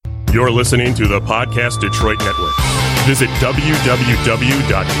You're listening to the Podcast Detroit Network. Visit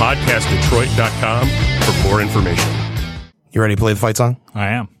www.podcastdetroit.com for more information. You ready to play the fight song?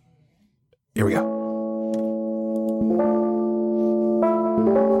 I am. Here we go.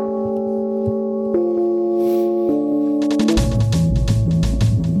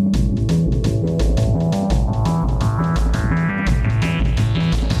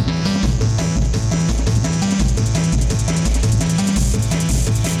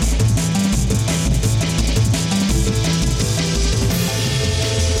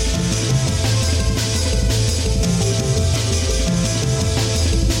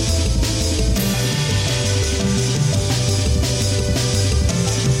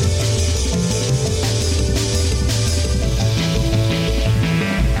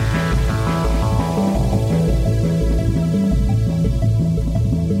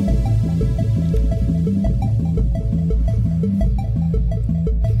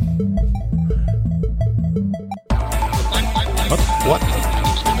 What?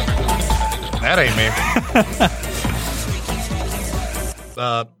 That ain't me.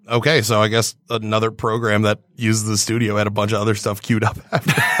 Okay, so I guess another program that used the studio had a bunch of other stuff queued up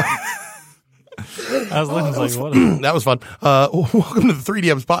after. I was looking like, what? That was fun. Welcome to the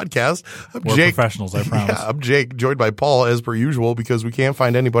 3DMs podcast. We're Jake. professionals, I promise. Yeah, I'm Jake, joined by Paul as per usual because we can't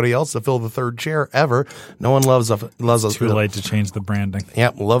find anybody else to fill the third chair ever. No one loves us. Too late to change the branding.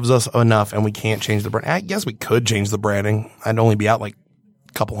 Yep, loves us enough, and we can't change the brand. I guess we could change the branding. I'd only be out like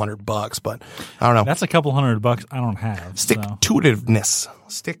a couple $100, but I don't know. That's a couple $100 I don't have. Stick-to-itiveness.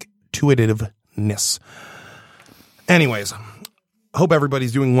 Stick-to-itiveness. Anyways, hope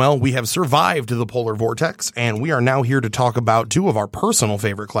everybody's doing well. We have survived the polar vortex, and we are now here to talk about two of our personal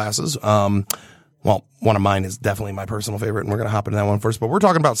favorite classes. Well, one of mine is definitely my personal favorite, and we're going to hop into that one first. But we're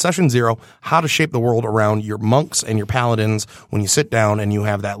talking about Session 0, how to shape the world around your monks and your paladins when you sit down and you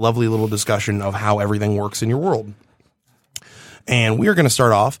have that lovely little discussion of how everything works in your world. And we are going to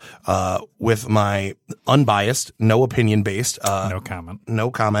start off with my unbiased, no opinion-based. No comment.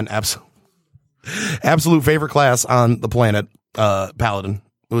 No comment. Absolute favorite class on the planet, Paladin.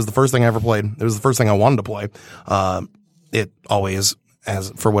 It was the first thing I ever played. It was the first thing I wanted to play. It always,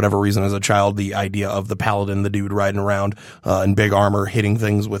 as for whatever reason as a child, the idea of the Paladin, the dude riding around in big armor, hitting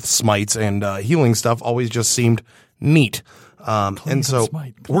things with smites and healing stuff always just seemed neat. And so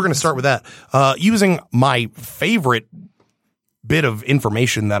we're going to start with that. Using my favorite bit of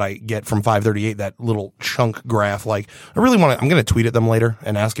information that I get from 538, that little chunk graph. Like, I'm going to tweet at them later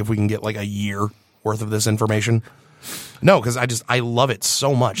and ask if we can get like a year worth of this information. No, because I love it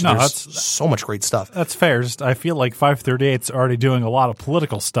so much. No, There's so much great stuff. That's fair. Just, I feel like 538's already doing a lot of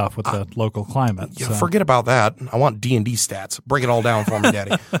political stuff with the local climate. Yeah, so. Forget about that. I want D&D stats. Break it all down for me,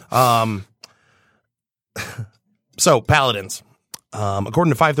 Daddy. So, Paladins.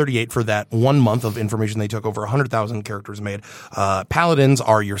 According to 538, for that 1 month of information, they took over 100,000 characters made. Paladins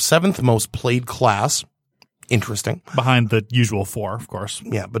are your 7th most played class. Interesting. Behind the usual 4, of course.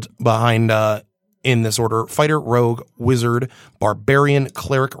 Yeah, but behind, in this order, Fighter, Rogue, Wizard, Barbarian,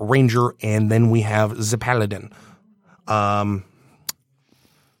 Cleric, Ranger, and then we have the Paladin. Hey,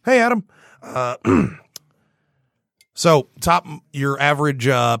 Adam. So, your average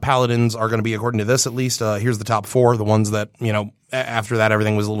Paladins are going to be, according to this at least, here's the top 4, the ones that, after that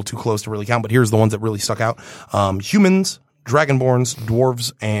everything was a little too close to really count, but here's the ones that really stuck out. Humans, Dragonborns,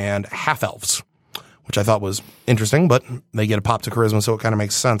 Dwarves, and Half-Elves, which I thought was interesting, but they get a pop to charisma, so it kind of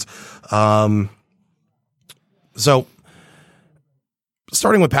makes sense. So,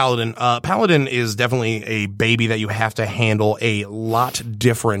 starting with Paladin, Paladin is definitely a baby that you have to handle a lot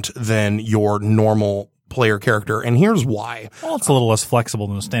different than your normal player character, and here's why. Well, it's a little less flexible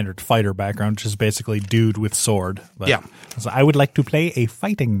than a standard fighter background, which is basically dude with sword. But, yeah. So I would like to play a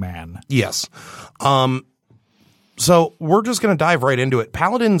fighting man. Yes. So we're just going to dive right into it.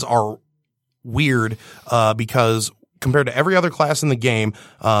 Paladins are weird because compared to every other class in the game,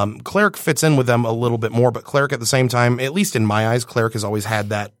 Cleric fits in with them a little bit more, but Cleric at the same time, at least in my eyes, Cleric has always had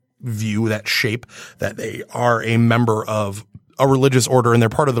that view, that shape, that they are a member of a religious order and they're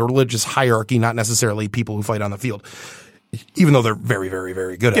part of the religious hierarchy, not necessarily people who fight on the field, even though they're very, very,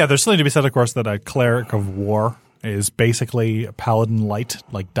 very good at it. Yeah, there's something to be said, of course, that a Cleric of War is basically a Paladin light,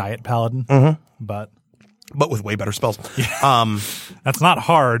 like Diet Paladin, but with way better spells. Yeah. That's not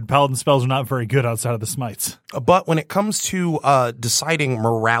hard. Paladin spells are not very good outside of the smites. But when it comes to deciding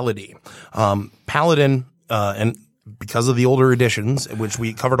morality, Paladin, and because of the older editions, which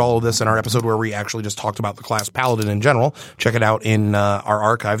we covered all of this in our episode where we actually just talked about the class Paladin in general. Check it out in our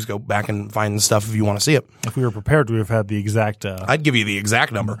archives. Go back and find the stuff if you want to see it. If we were prepared, we would have had the exact... I'd give you the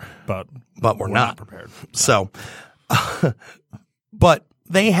exact number. But we're not prepared. So, but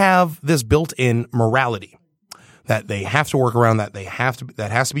they have this built-in morality that they have to work around, that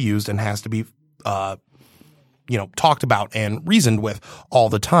has to be used and has to be, talked about and reasoned with all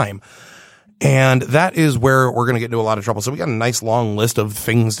the time. And that is where we're going to get into a lot of trouble. So we got a nice long list of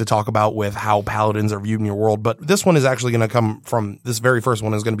things to talk about with how paladins are viewed in your world. But this one is actually going to come from, this very first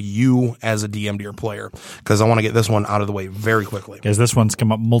one is going to be you as a DM to your player, because I want to get this one out of the way very quickly. Because this one's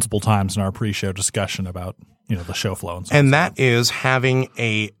come up multiple times in our pre-show discussion about, the show flow and so on. And that is having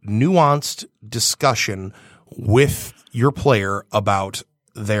a nuanced discussion with your player about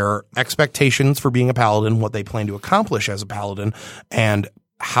their expectations for being a paladin, what they plan to accomplish as a paladin, and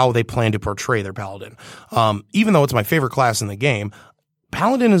how they plan to portray their paladin. Even though it's my favorite class in the game,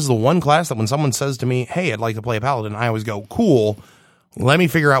 paladin is the one class that when someone says to me, hey, I'd like to play a paladin, I always go, cool, let me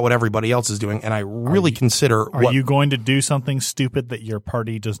figure out what everybody else is doing. And I really consider Are you going to do something stupid that your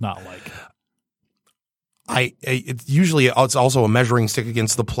party does not like? It's also a measuring stick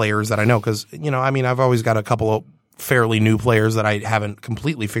against the players that I know. Cause I've always got a couple of fairly new players that I haven't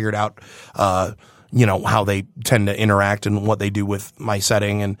completely figured out, how they tend to interact and what they do with my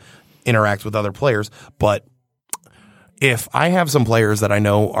setting and interact with other players. But if I have some players that I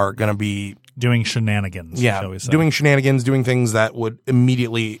know are going to be doing shenanigans, doing shenanigans, doing things that would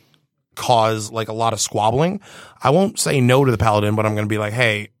immediately cause like a lot of squabbling, I won't say no to the paladin, but I'm going to be like,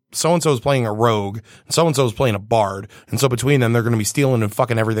 hey, so-and-so is playing a rogue, and so-and-so is playing a bard. And so between them, they're going to be stealing and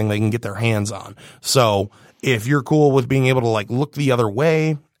fucking everything they can get their hands on. So if you're cool with being able to like look the other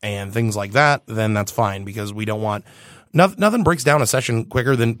way and things like that, then that's fine, because we don't want nothing breaks down a session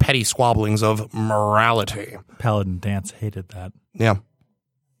quicker than petty squabblings of morality. Paladin Dance hated that. Yeah,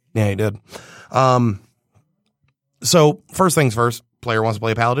 he did. So first things first, player wants to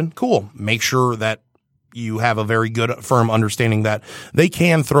play a paladin. Cool. Make sure that you have a very good, firm understanding that they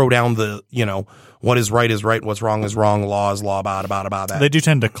can throw down the, what is right, what's wrong is wrong, law is law, about that. They do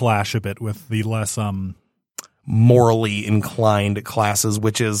tend to clash a bit with the less morally inclined classes,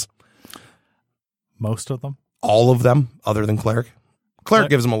 which is most of them. All of them, other than cleric. Cleric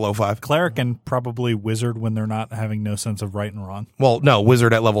gives them a low 5. Cleric and probably wizard when they're not having no sense of right and wrong. Well, no,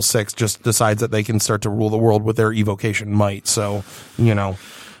 wizard at level 6 just decides that they can start to rule the world with their evocation might. So,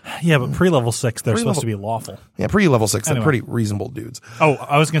 Yeah, but pre-level 6, they're supposed to be lawful. Yeah, pre-level 6, they're pretty reasonable dudes. Oh,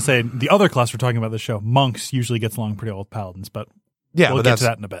 I was going to say, the other class we're talking about this show, monks, usually gets along pretty well with paladins, but we'll get to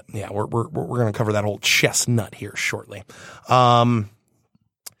that in a bit. Yeah, we're going to cover that whole chestnut here shortly. So,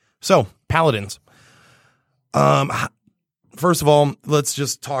 paladins. First of all, let's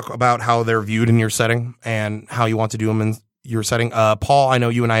just talk about how they're viewed in your setting and how you want to do them in your setting. Paul, I know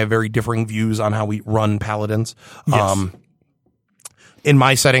you and I have very differing views on how we run paladins. Yes. In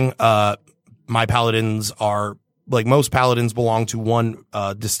my setting, my paladins are, like most paladins, belong to one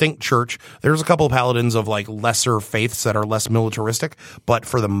distinct church. There's a couple of paladins of like lesser faiths that are less militaristic, but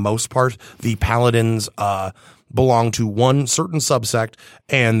for the most part, the paladins belong to one certain subsect,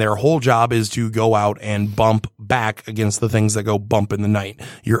 and their whole job is to go out and bump back against the things that go bump in the night.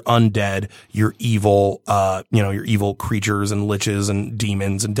 Your undead, your evil, your evil creatures and liches and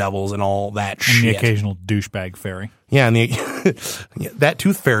demons and devils and all that shit. And the occasional douchebag fairy. Yeah, and that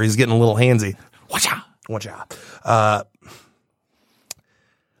tooth fairy is getting a little handsy. Watch out.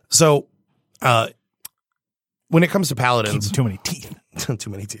 So, when it comes to paladins, too many teeth. Too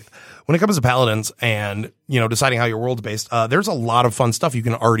many teeth. When it comes to paladins and, deciding how your world's based, there's a lot of fun stuff you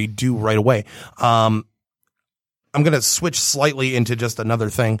can already do right away. I'm going to switch slightly into just another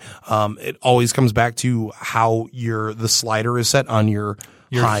thing. It always comes back to how the slider is set on your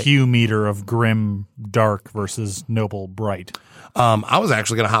hue meter of grim, dark versus noble, bright. I was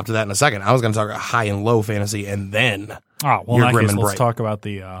actually going to hop to that in a second. I was going to talk about high and low fantasy, and then in that case, let's talk about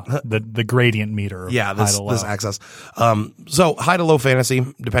the gradient meter. Of this access. So high to low fantasy,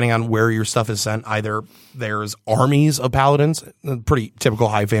 depending on where your stuff is sent. Either there's armies of paladins, a pretty typical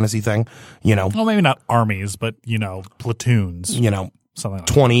high fantasy thing. Well, maybe not armies, but platoons. Something like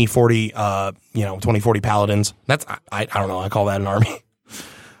 20, 40, 20, 40 paladins. That's I don't know. I call that an army.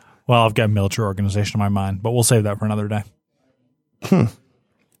 Well, I've got a military organization in my mind, but we'll save that for another day.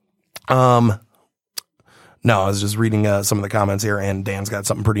 No, I was just reading some of the comments here, and Dan's got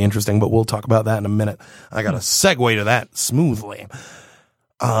something pretty interesting, but we'll talk about that in a minute. I got to segue to that smoothly.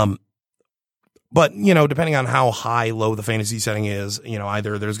 But, depending on how low the fantasy setting is,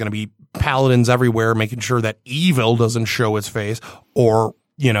 either there's going to be paladins everywhere making sure that evil doesn't show its face, or,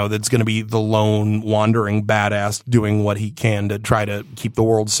 that's going to be the lone wandering badass doing what he can to try to keep the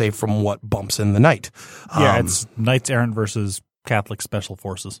world safe from what bumps in the night. Yeah, it's Knights Errant versus Catholic Special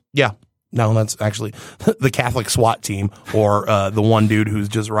Forces. Yeah. No, that's actually the Catholic SWAT team, or the one dude who's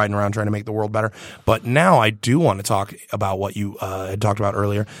just riding around trying to make the world better. But now I do want to talk about what you had talked about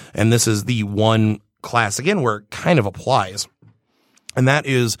earlier, and this is the one class, again, where it kind of applies. And that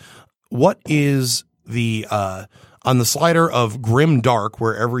is, what is the on the slider of grim dark,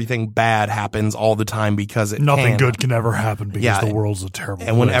 where everything bad happens all the time because nothing good can ever happen because the world's a terrible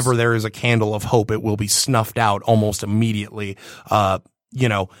and place. whenever there is a candle of hope, it will be snuffed out almost immediately.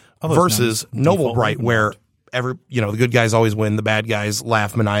 Versus Noble Bright, where the good guys always win, the bad guys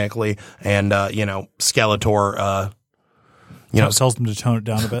laugh maniacally, and Skeletor tells them to tone it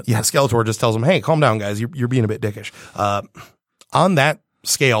down a bit. Yeah, Skeletor just tells them, "Hey, calm down, guys. You're being a bit dickish." On that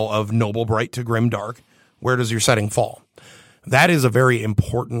scale of Noble Bright to Grim Dark, where does your setting fall? That is a very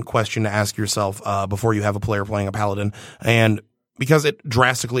important question to ask yourself before you have a player playing a paladin, and because it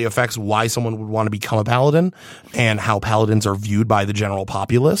drastically affects why someone would want to become a paladin, and how paladins are viewed by the general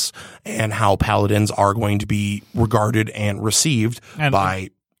populace, and how paladins are going to be regarded and received by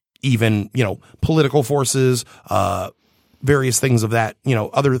even, political forces, various things of that,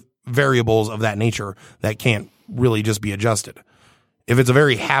 other variables of that nature that can't really just be adjusted. If it's a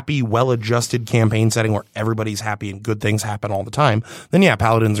very happy, well-adjusted campaign setting where everybody's happy and good things happen all the time, then yeah,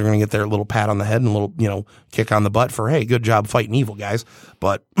 paladins are going to get their little pat on the head and a little, kick on the butt for, hey, good job fighting evil, guys.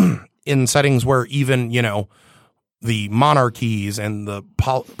 But in settings where even, the monarchies and the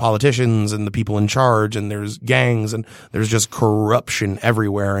politicians and the people in charge, and there's gangs and there's just corruption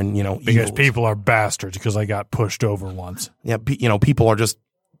everywhere, and, because people are bastards because I got pushed over once. Yeah, people are just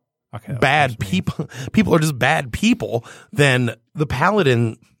bad people. People are just bad people. Then the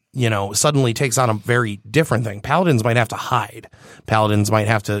paladin, suddenly takes on a very different thing. Paladins might have to hide. Paladins might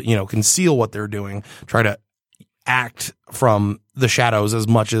have to, conceal what they're doing, try to act from the shadows as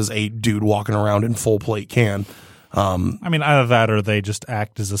much as a dude walking around in full plate can. Either that or they just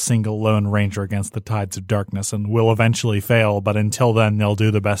act as a single lone ranger against the tides of darkness and will eventually fail, but until then they'll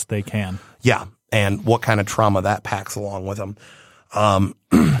do the best they can. Yeah, and what kind of trauma that packs along with them.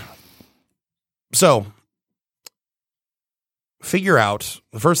 So, figure out,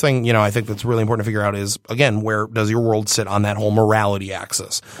 the first thing, I think that's really important to figure out is, again, where does your world sit on that whole morality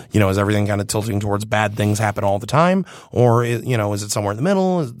axis? Is everything kind of tilting towards bad things happen all the time? Or, is it somewhere in the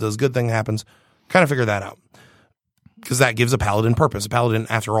middle? Does good thing happens? Kind of figure that out. Because that gives a paladin purpose. A paladin,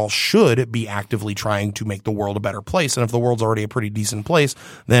 after all, should be actively trying to make the world a better place. And if the world's already a pretty decent place,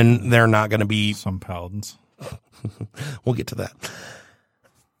 then they're not going to be... Some paladins. We'll get to that.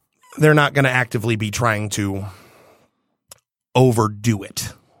 They're not going to actively be trying to overdo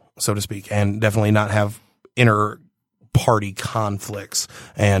it, so to speak, and definitely not have inner party conflicts,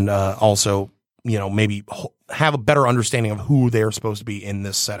 and also, maybe have a better understanding of who they're supposed to be in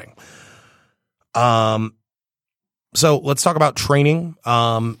this setting. So let's talk about training.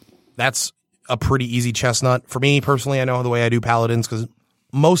 That's a pretty easy chestnut. For me personally, I know the way I do paladins, because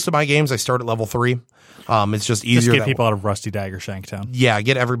most of my games I start at level 3. It's just easier. Just get people out of Rusty Dagger Shanktown. Yeah,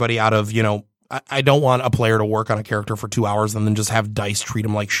 get everybody out of, I don't want a player to work on a character for 2 hours and then just have dice treat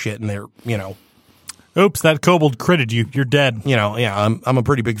them like shit, and they're, Oops, that kobold critted you. You're dead. I'm a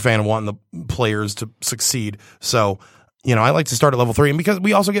pretty big fan of wanting the players to succeed. So, I like to start at level 3, and because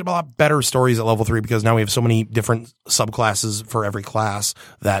we also get a lot better stories at level 3, because now we have so many different subclasses for every class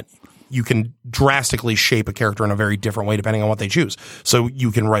that you can drastically shape a character in a very different way depending on what they choose. So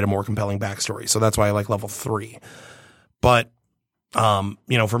you can write a more compelling backstory. So that's why I like level 3. But,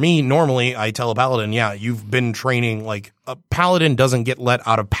 for me, normally I tell a paladin, yeah, you've been training, like a paladin doesn't get let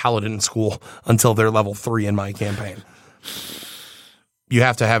out of paladin school until they're level 3 in my campaign. You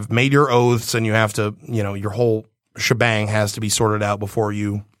have to have made your oaths, and you have to, your whole shebang has to be sorted out before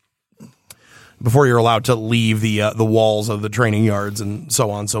you're allowed to leave the walls of the training yards and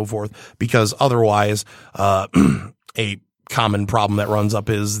so on and so forth, because otherwise a common problem that runs up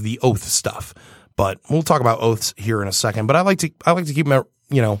is the oath stuff. But we'll talk about oaths here in a second. But I like to keep them,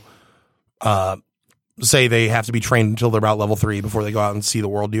 say they have to be trained until they're about level 3 before they go out and see the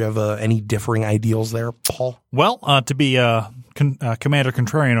world. Do you have any differing ideals there, Paul? Well, to be Commander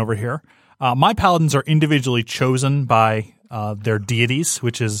Contrarian over here, my paladins are individually chosen by their deities,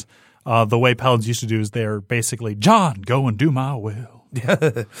 which is the way paladins used to do. Is they're basically, John, go and do my will.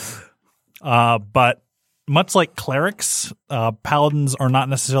 But much like clerics, paladins are not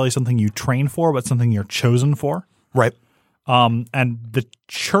necessarily something you train for, but something you're chosen for. Right. And the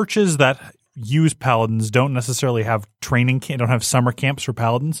churches that use paladins don't necessarily have don't have summer camps for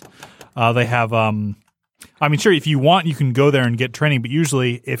paladins. They have, sure, if you want, you can go there and get training, but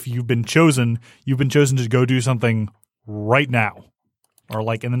usually if you've been chosen to go do something right now, or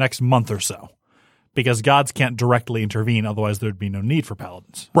like in the next month or so, because gods can't directly intervene. Otherwise there'd be no need for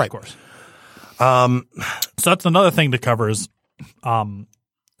paladins. Right. Of course. So that's another thing to cover is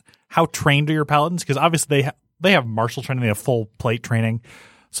how trained are your paladins? Because obviously they have martial training, they have full plate training.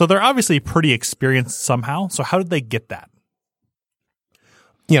 So they're obviously pretty experienced somehow. So how did they get that?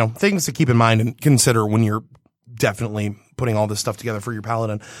 Things to keep in mind and consider when you're definitely putting all this stuff together for your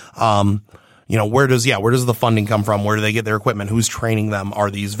paladin. Where does the funding come from? Where do they get their equipment? Who's training them? Are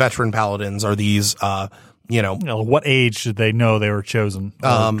these veteran paladins? Are these, what age did they know they were chosen?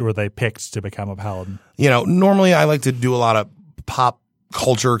 Or were they picked to become a paladin? Normally I like to do a lot of pop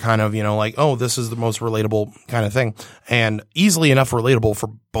culture kind of, this is the most relatable kind of thing. And easily enough relatable for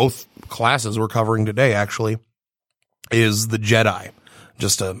both classes we're covering today, actually, is the Jedi.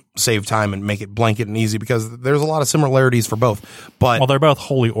 Just to save time and make it blanket and easy, because there's a lot of similarities for both. But they're both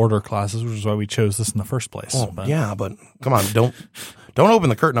Holy Order classes, which is why we chose this in the first place. Oh, yeah, but come on, don't open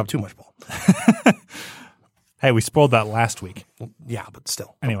the curtain up too much, Paul. Hey, we spoiled that last week. Yeah, but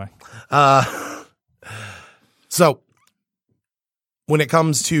still. Anyway. So when it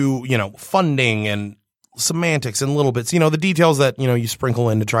comes to, funding and semantics and little bits, the details that, you sprinkle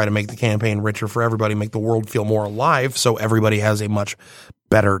in to try to make the campaign richer for everybody, make the world feel more alive so everybody has a much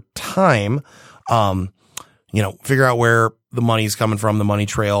better time. Figure out where the money's coming from, the money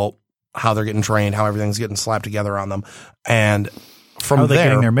trail, how they're getting trained, how everything's getting slapped together on them. And from how are they there,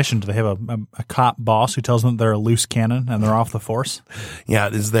 getting their mission? Do they have a cop boss who tells them they're a loose cannon and they're off the force? Yeah.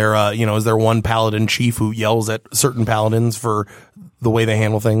 Is there one paladin chief who yells at certain paladins for the way they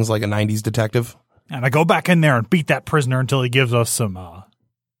handle things, like a 90s detective? And I go back in there and beat that prisoner until he gives us some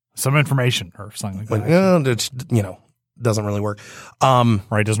information or something like that. Doesn't really work.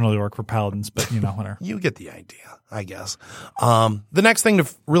 Right, doesn't really work for paladins, but whatever. You get the idea, I guess. The next thing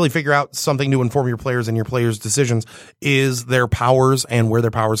to really figure out, something to inform your players and your players' decisions, is their powers and where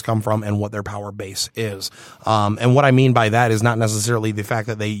their powers come from and what their power base is. And what I mean by that is not necessarily the fact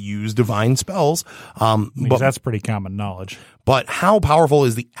that they use divine spells. Because that's pretty common knowledge. But how powerful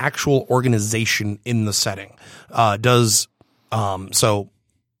is the actual organization in the setting? So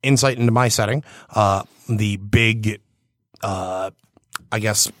insight into my setting, the big,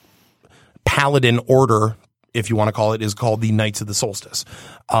 paladin order, if you want to call it, is called the Knights of the Solstice.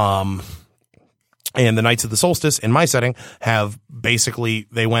 And the Knights of the Solstice in my setting have basically,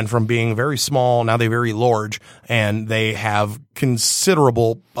 they went from being very small, now they're very large, and they have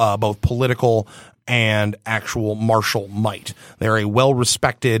considerable, both political and actual martial might. They're a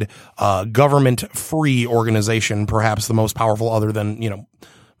well-respected, government-free organization, perhaps the most powerful other than,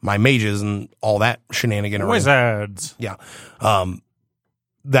 my mages and all that shenanigan. Wizards. Yeah.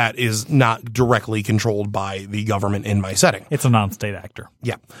 That is not directly controlled by the government in my setting. It's a non-state actor.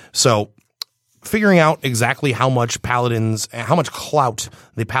 Yeah. So figuring out exactly how much clout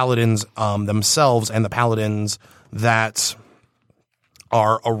the paladins themselves and the paladins that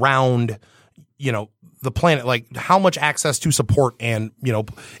are around, the planet, like how much access to support. And,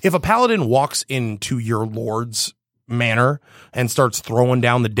 if a paladin walks into your lord's manor and starts throwing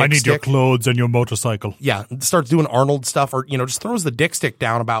down the dick stick. I need your clothes and your motorcycle. Yeah. Starts doing Arnold stuff, or, just throws the dick stick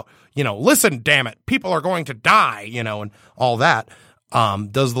down about, listen, damn it, people are going to die, and all that.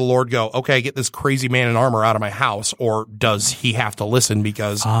 Does the Lord go, okay, get this crazy man in armor out of my house? Or does he have to listen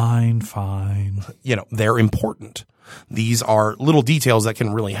because fine. They're important. These are little details that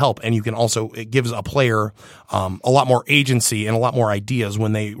can really help. And it gives a player a lot more agency and a lot more ideas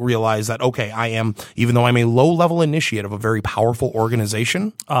when they realize that, okay, even though I'm a low level initiate of a very powerful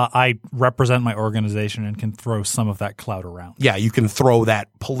organization. I represent my organization and can throw some of that clout around. Yeah, you can throw that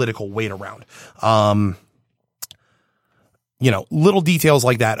political weight around. Little details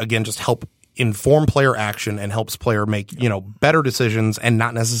like that, again, just help inform player action and helps player make, better decisions and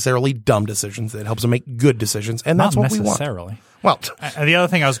not necessarily dumb decisions. It helps them make good decisions. And that's what we want. Well, and the other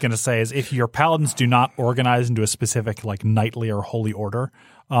thing I was going to say is if your paladins do not organize into a specific like knightly or holy order,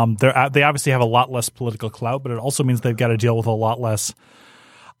 they obviously have a lot less political clout, but it also means they've got to deal with a lot less,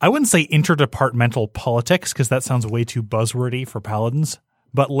 I wouldn't say interdepartmental politics because that sounds way too buzzwordy for paladins,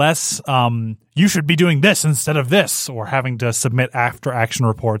 but less you should be doing this instead of this, or having to submit after action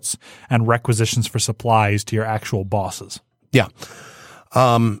reports and requisitions for supplies to your actual bosses. Yeah.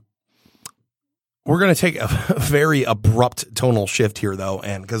 We're going to take a very abrupt tonal shift here, though,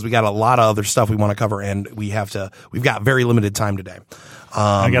 and because we got a lot of other stuff we want to cover, and we've got very limited time today.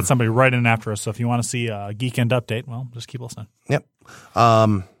 I got somebody right in after us, so if you want to see a Geek End update, well, just keep listening. Yep.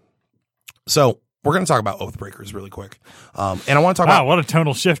 So we're going to talk about Oathbreakers really quick. And I want to talk about... Wow, what a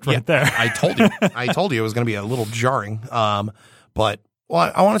tonal shift right there. I told you it was going to be a little jarring. But Well,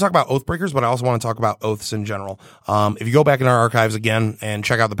 I want to talk about Oathbreakers, but I also want to talk about oaths in general. If you go back in our archives again and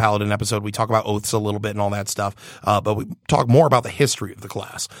check out the Paladin episode, we talk about oaths a little bit and all that stuff. But we talk more about the history of the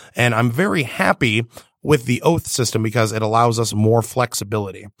class. And I'm very happy with the oath system because it allows us more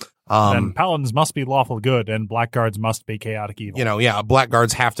flexibility. Then paladins must be lawful good, and blackguards must be chaotic evil. You know, yeah,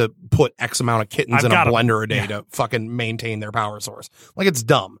 blackguards have to put X amount of kittens in a got 'em. blender a day to fucking maintain their power source. Like, it's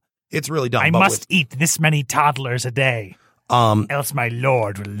dumb. It's really dumb. I But must eat this many toddlers a day, with, else my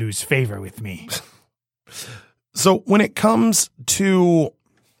lord will lose favor with me. So when it comes to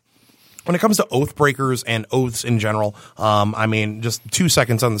Oathbreakers and oaths in general, I mean, just 2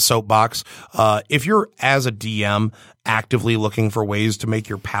 seconds on the soapbox. If you're, as a DM, actively looking for ways to make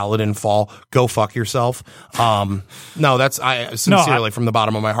your paladin fall, go fuck yourself. No, that's sincerely from the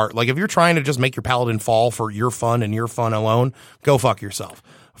bottom of my heart. Like, if you're trying to just make your paladin fall for your fun and your fun alone, go fuck yourself.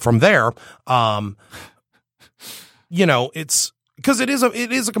 From there, you know, it's because it is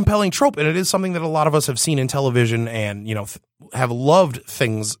a compelling trope, and it is something that a lot of us have seen in television and, you know, have loved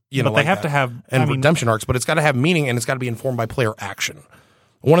things, you know, But they like have that. to have and redemption arcs, but it's got to have meaning, and it's got to be informed by player action.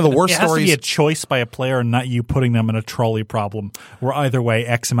 One of the worst It has stories. to be a choice by a player, and not you putting them in a trolley problem where either way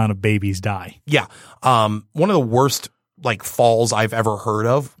X amount of babies die. Yeah. One of the worst like falls I've ever heard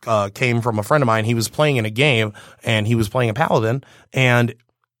of came from a friend of mine. He was playing in a game, and he was playing a paladin, and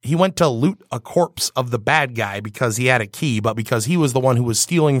he went to loot a corpse of the bad guy because he had a key, but because he was the one who was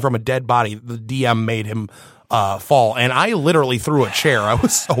stealing from a dead body, the DM made him fall. And I literally threw a chair. I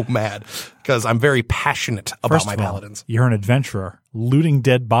was so mad because I'm very passionate about First my of all, paladins. you're an adventurer. Looting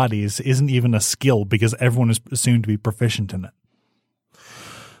dead bodies isn't even a skill because everyone is assumed to be proficient in it.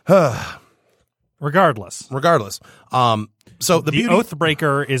 Regardless. So the beauty,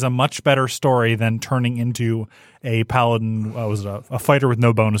 Oathbreaker is a much better story than turning into a paladin. A fighter with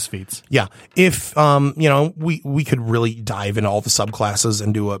no bonus feats. yeah. If you know, we could really dive into all the subclasses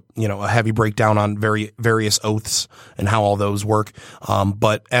and do a heavy breakdown on various oaths and how all those work.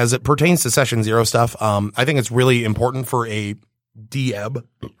 But as it pertains to Session Zero stuff, I think it's really important for a DM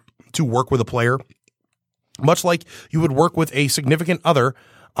to work with a player, much like you would work with a significant other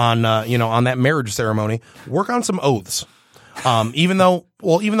on on that marriage ceremony. Work on some oaths. Even though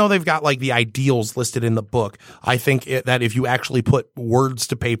they've got like the ideals listed in the book, I think that if you actually put words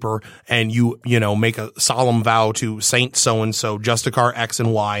to paper and you make a solemn vow to Saint so-and-so, Justicar X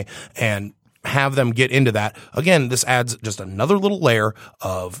and Y, and have them get into that, again, this adds just another little layer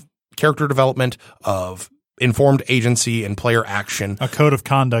of character development, of informed agency and player action. A code of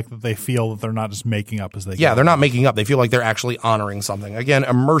conduct that they feel that they're not just making up as they go. Yeah, they're not making up. They feel like they're actually honoring something. Again,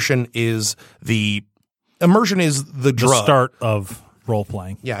 immersion is the the drug. start of role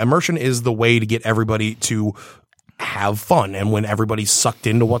playing. Yeah, immersion is the way to get everybody to have fun. And when everybody's sucked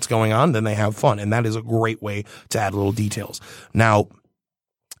into what's going on, then they have fun. And that is a great way to add little details. Now,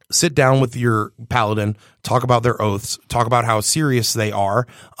 sit down with your paladin, talk about their oaths, talk about how serious they are.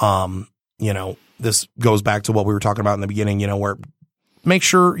 This goes back to what we were talking about in the beginning, where make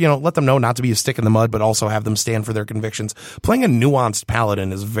sure, let them know not to be a stick in the mud, but also have them stand for their convictions. Playing a nuanced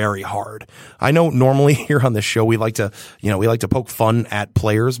paladin is very hard. I know normally here on this show, we like to poke fun at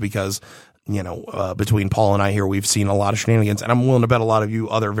players because, between Paul and I here, we've seen a lot of shenanigans, and I'm willing to bet a lot of you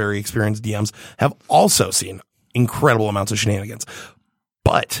other very experienced DMs have also seen incredible amounts of shenanigans.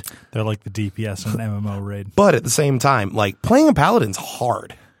 But they're like the DPS in an MMO raid. But at the same time, like, playing a paladin's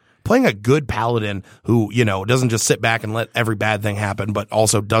hard. Playing a good paladin who, doesn't just sit back and let every bad thing happen, but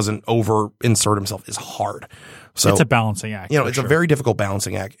also doesn't over insert himself is hard. So it's a balancing act. It's a very difficult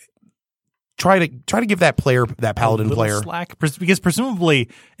balancing act. Try to give that paladin player slack, because presumably,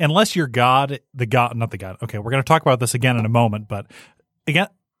 unless you're not the God. Okay, we're going to talk about this again in a moment, but again,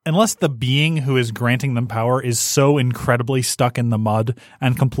 unless the being who is granting them power is so incredibly stuck in the mud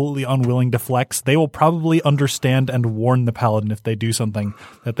and completely unwilling to flex, they will probably understand and warn the paladin if they do something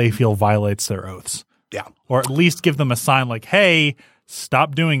that they feel violates their oaths. Yeah. Or at least give them a sign like, hey,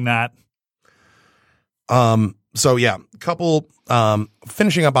 stop doing that. So yeah,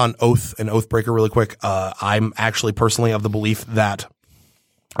 finishing up on Oath and Oathbreaker really quick. I'm actually personally of the belief that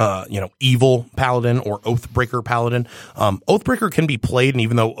evil paladin or Oathbreaker paladin. Oathbreaker can be played, and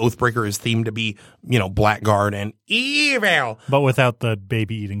even though Oathbreaker is themed to be, blackguard and evil, but without the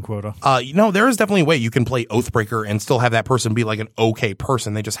baby eating quota. There is definitely a way you can play Oathbreaker and still have that person be like an okay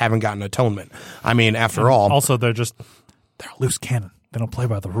person. They just haven't gotten atonement. I mean, after all, also they're a loose cannon. They don't play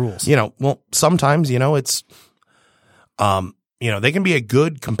by the rules. Well, sometimes, it's, they can be a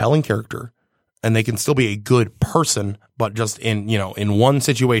good, compelling character, and they can still be a good person, but just in one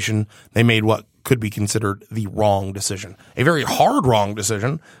situation, they made what could be considered the wrong decision. A very hard wrong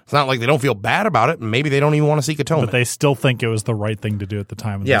decision. It's not like they don't feel bad about it, and maybe they don't even want to seek atonement. But they still think it was the right thing to do at the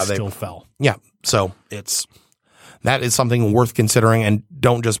time, and they still fell. Yeah, so that is something worth considering, and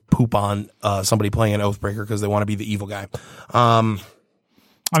don't just poop on somebody playing an Oathbreaker because they want to be the evil guy.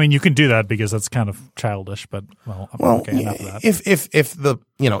 I mean, you can do that because that's kind of childish, but okay, enough of that.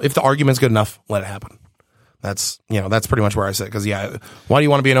 If the argument's good enough, let it happen. That's pretty much where I sit. Because why do you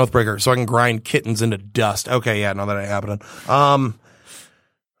want to be an Oathbreaker? So I can grind kittens into dust. Okay, yeah, no, that ain't happening. All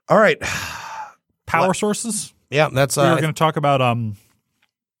right, power sources. Yeah, that's. We were going to talk about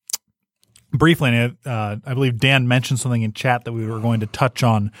briefly. I believe Dan mentioned something in chat that we were going to touch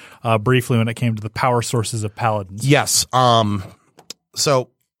on briefly when it came to the power sources of paladins. Yes. So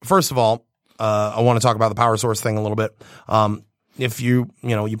first of all, I want to talk about the power source thing a little bit. If you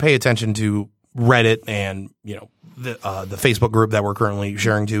pay attention to Reddit and the Facebook group that we're currently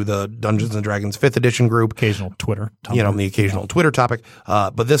sharing to, the Dungeons and Dragons 5th edition group, occasional Twitter, the occasional Twitter topic,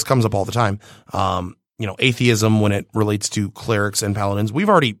 but this comes up all the time. Atheism when it relates to clerics and paladins. We've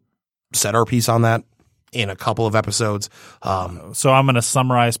already said our piece on that in a couple of episodes. So I'm going to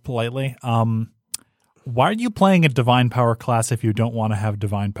summarize politely. Why are you playing a divine power class if you don't want to have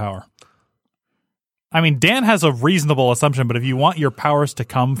divine power? I mean, Dan has a reasonable assumption, but if you want your powers to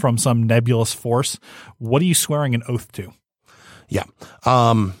come from some nebulous force, what are you swearing an oath to? Yeah.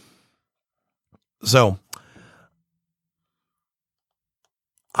 So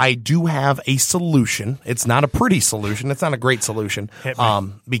I do have a solution. It's not a pretty solution. It's not a great solution.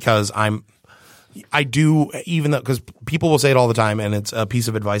 Because because people will say it all the time, and it's a piece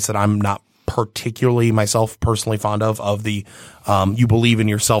of advice that I'm not particularly myself personally fond of the you believe in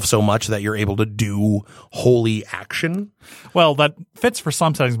yourself so much that you're able to do holy action. Well, that fits for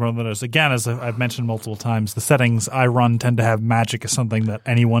some settings more than others. Again, as I've mentioned multiple times, the settings I run tend to have magic as something that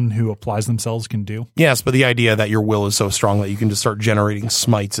anyone who applies themselves can do. Yes, but the idea that your will is so strong that you can just start generating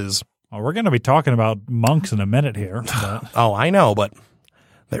smites is... Well, we're going to be talking about monks in a minute here. But... Oh, I know, but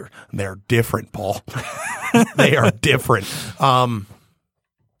they're different, Paul. They are different.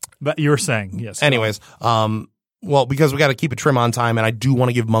 But you were saying, yes. Anyways, well, because we got to keep a trim on time, and I do want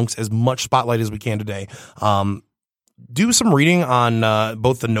to give monks as much spotlight as we can today. Do some reading on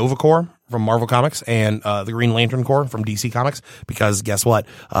both the Nova Corps from Marvel Comics and the Green Lantern Corps from DC Comics, because guess what?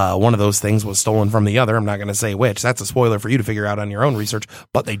 One of those things was stolen from the other. I'm not going to say which. That's a spoiler for you to figure out on your own research.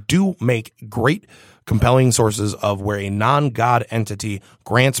 But they do make great, compelling sources of where a non-god entity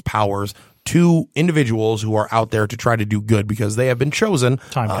grants powers to individuals who are out there to try to do good because they have been chosen.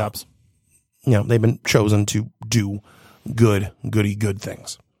 Time caps. They've been chosen to do good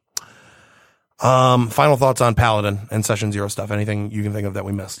things. Final thoughts on Paladin and Session Zero stuff. Anything you can think of that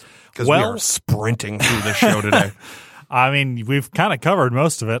we missed? Because we are sprinting through the show today. I mean, we've kind of covered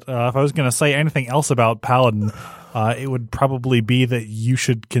most of it. If I was going to say anything else about Paladin, it would probably be that you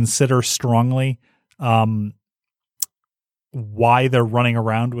should consider strongly why they're running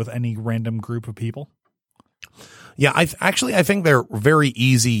around with any random group of people. Yeah, I think they're very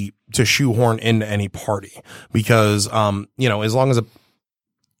easy to shoehorn into any party because, as long as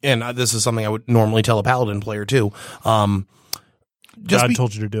and this is something I would normally tell a Paladin player too. God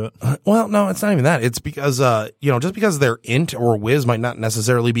told you to do it. Well, no, it's not even that. It's because, just because their int or whiz might not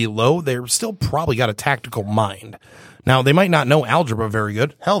necessarily be low, they're still probably got a tactical mind. Now, they might not know algebra very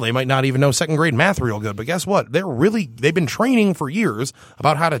good. Hell, they might not even know second grade math real good. But guess what? They've been training for years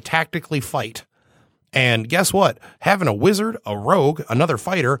about how to tactically fight. And guess what? Having a wizard, a rogue, another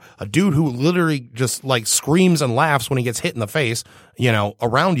fighter, a dude who literally just like screams and laughs when he gets hit in the face,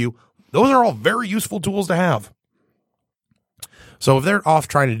 around you, those are all very useful tools to have. So if they're off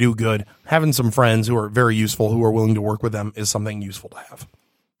trying to do good, having some friends who are very useful, who are willing to work with them, is something useful to have.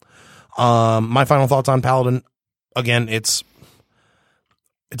 My final thoughts on Paladin. Again, it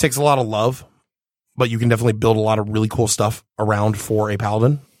takes a lot of love, but you can definitely build a lot of really cool stuff around for a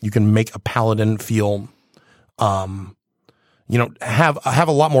Paladin. You can make a Paladin feel, have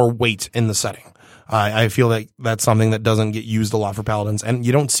a lot more weight in the setting. I feel like that's something that doesn't get used a lot for Paladins, and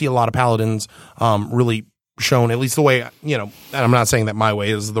you don't see a lot of Paladins really shown, at least the way, and I'm not saying that my way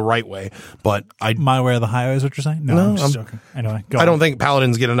is the right way, but my way or the highway is what you're saying? No, I'm just joking. Anyway, go on. I don't think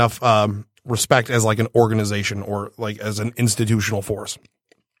Paladins get enough respect as like an organization or like as an institutional force.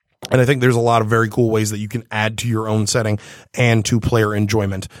 And I think there's a lot of very cool ways that you can add to your own setting and to player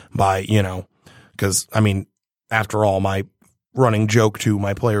enjoyment by, because after all, my running joke to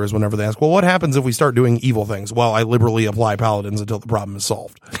my players whenever they ask, well, what happens if we start doing evil things? Well, I liberally apply Paladins until the problem is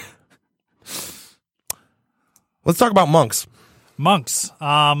solved. Let's talk about monks. Monks.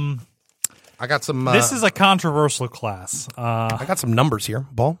 I got some. This is a controversial class. I got some numbers here,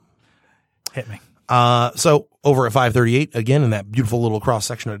 Paul. Hit me. So over at 538, again, in that beautiful little cross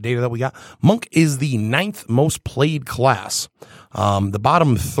section of data that we got, Monk is the 9th most played class. The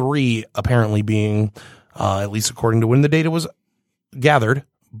bottom 3 apparently being, at least according to when the data was gathered,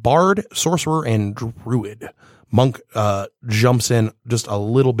 Bard, Sorcerer, and Druid. Monk jumps in just a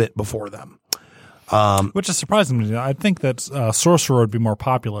little bit before them. Which is surprising to me. I think that Sorcerer would be more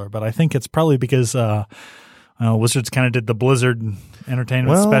popular, but I think it's probably because Wizards kind of did the Blizzard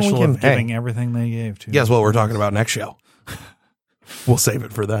Entertainment special of giving everything they gave to. Guess what we're talking about next show? We'll save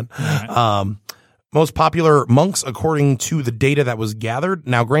it for then. Right. Most popular monks according to the data that was gathered.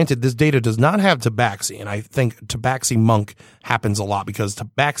 Now, granted, this data does not have Tabaxi, and I think Tabaxi Monk happens a lot because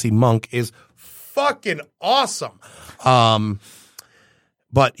Tabaxi Monk is fucking awesome.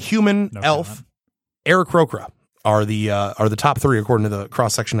 But human, elf, Aarakocra are the top 3 according to the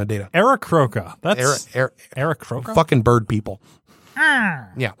cross section of data. Aarakocra. That's Aarakocra? Fucking bird people. Yeah.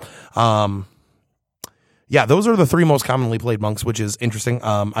 Yeah, those are the 3 most commonly played monks, which is interesting.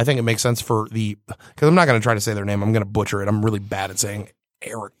 I think it makes sense for because I'm not going to try to say their name. I'm going to butcher it. I'm really bad at saying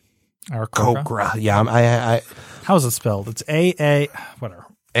Aarakocra. Yeah. I How is it spelled? It's A whatever.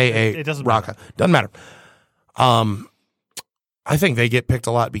 It doesn't matter. Doesn't matter. I think they get picked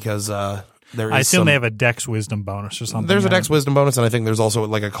a lot because I assume they have a Dex Wisdom bonus or something. There's a Dex Wisdom bonus, and I think there's also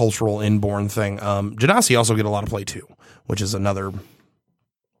like a cultural inborn thing. Genasi also get a lot of play too, which is another.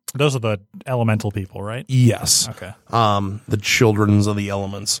 Those are the elemental people, right? Yes. Okay. The childrens of the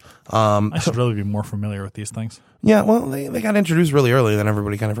elements. I should really be more familiar with these things. Yeah, well, they got introduced really early, then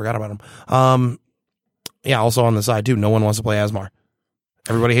everybody kind of forgot about them. Yeah, also on the side too, no one wants to play Asmar.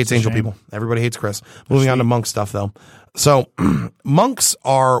 Everybody hates Angel people. Everybody hates Chris. Moving on to monk stuff, though. So monks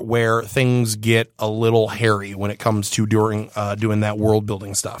are where things get a little hairy when it comes to doing that world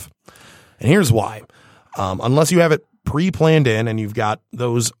building stuff. And here's why. Unless you have it pre-planned in and you've got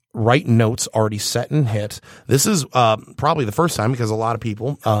those right notes already set and hit, this is probably the first time because a lot of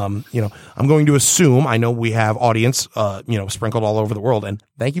people, I'm going to assume, I know we have audience, sprinkled all over the world, and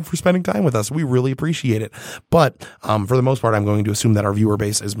thank you for spending time with us. We really appreciate it. But for the most part, I'm going to assume that our viewer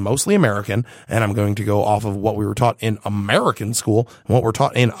base is mostly American, and I'm going to go off of what we were taught in American school. And what we're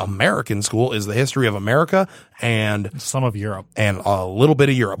taught in American school is the history of America and some of Europe and a little bit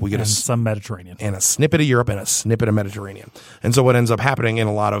of Europe. We get some Mediterranean and a snippet of Europe and a snippet of Mediterranean. And so what ends up happening in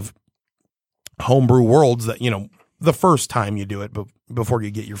a lot of homebrew worlds that, the first time you do it, but before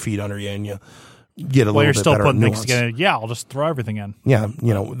you get your feet under you and you get a little bit better. Well, you're still putting things together. Yeah, I'll just throw everything in. Yeah,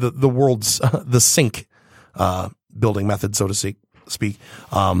 the world's the sink building method, so to speak.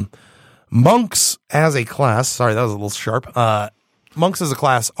 Monks as a class, sorry, that was a little sharp. Monks as a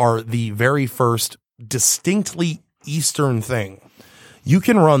class are the very first distinctly Eastern thing. You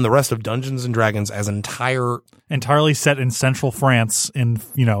can run the rest of Dungeons and Dragons as entirely set in central France in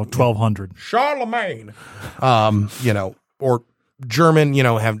 1200. Charlemagne, or German,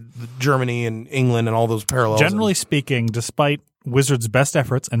 have Germany and England and all those parallels. Generally speaking, despite Wizards' best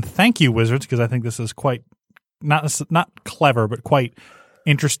efforts, and thank you, Wizards, because I think this is quite not clever, but quite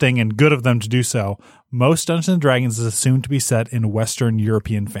interesting and good of them to do so. Most Dungeons and Dragons is assumed to be set in Western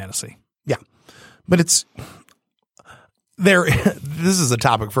European fantasy. Yeah, but it's. This is a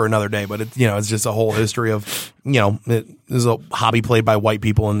topic for another day, but it's just a whole history of, this is a hobby played by white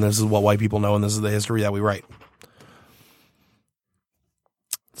people, and this is what white people know, and this is the history that we write.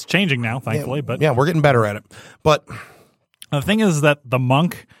 It's changing now, thankfully, but we're getting better at it. But the thing is that the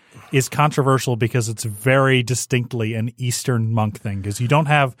monk is controversial because it's very distinctly an Eastern monk thing, because you don't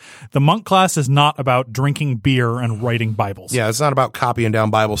have the monk class is not about drinking beer and writing Bibles. Yeah, it's not about copying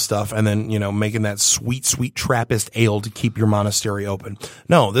down Bible stuff and then, making that sweet, sweet Trappist ale to keep your monastery open.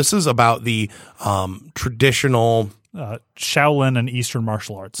 No, this is about the traditional Shaolin and Eastern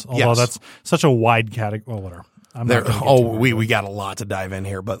martial arts. Although that's such a wide category. Well, whatever. We got a lot to dive in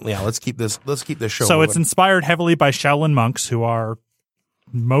here, but yeah, let's keep this show So moving. It's inspired heavily by Shaolin monks, who are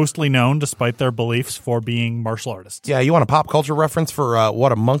mostly known, despite their beliefs, for being martial artists. Yeah, you want a pop culture reference for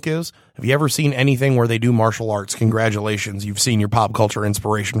what a monk is? Have you ever seen anything where they do martial arts? Congratulations, you've seen your pop culture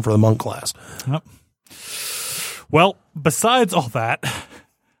inspiration for the monk class. Yep. Well, besides all that,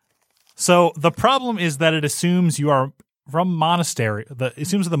 so the problem is that it assumes you are from monastery. It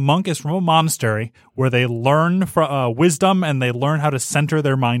assumes the monk is from a monastery where they learn wisdom and they learn how to center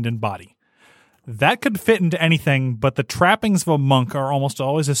their mind and body. That could fit into anything, but the trappings of a monk are almost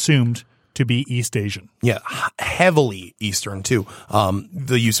always assumed to be East Asian. Yeah, heavily Eastern too.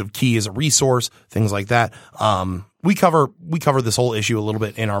 The use of ki as a resource, things like that. We cover this whole issue a little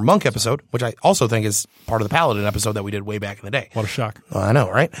bit in our monk episode, which I also think is part of the paladin episode that we did way back in the day. What a shock! I know,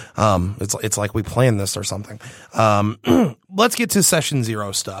 right? It's like we planned this or something. Let's get to session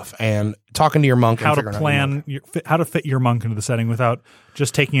 0 stuff and talking to your monk. How and to plan, how to fit your monk into the setting without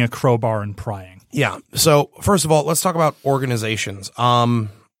just taking a crowbar and prying. Yeah. So first of all, let's talk about organizations.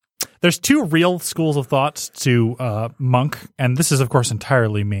 There's 2 real schools of thought to monk, and this is, of course,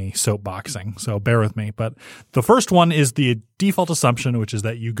 entirely me soapboxing, so bear with me. But the first one is the default assumption, which is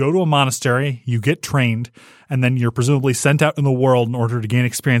that you go to a monastery, you get trained, and then you're presumably sent out in the world in order to gain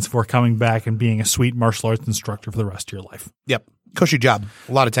experience before coming back and being a sweet martial arts instructor for the rest of your life. Yep. Cushy job.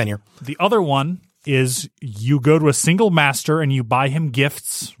 A lot of tenure. The other one is you go to a single master and you buy him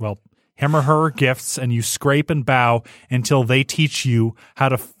gifts, him or her gifts, and you scrape and bow until they teach you how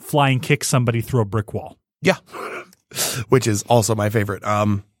to flying kick somebody through a brick wall. Yeah. Which is also my favorite.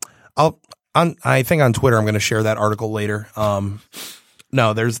 I think on Twitter I'm going to share that article later.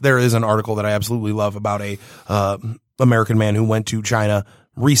 No, there is an article that I absolutely love about a American man who went to China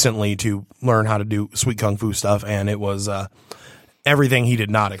recently to learn how to do sweet kung fu stuff, and it was everything he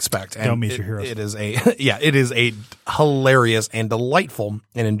did not expect. And don't meet your heroes. It is a hilarious and delightful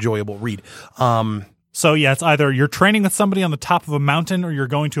and enjoyable read. So yeah, it's either you're training with somebody on the top of a mountain or you're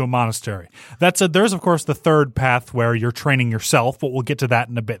going to a monastery. That said, there's of course the third path where you're training yourself, but we'll get to that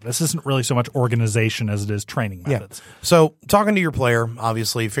in a bit. This isn't really so much organization as it is training methods. Yeah. So talking to your player,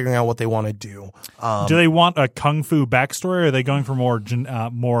 obviously figuring out what they want to do. Do they want a kung fu backstory, or are they going for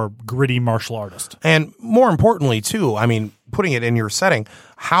more gritty martial artist? And more importantly too, I mean, putting it in your setting,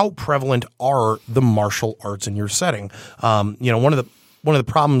 how prevalent are the martial arts in your setting? One of the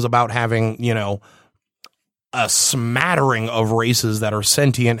problems about having, a smattering of races that are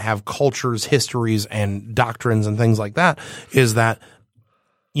sentient, have cultures, histories, and doctrines and things like that, is that,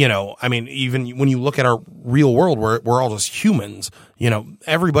 even when you look at our real world, we're all just humans,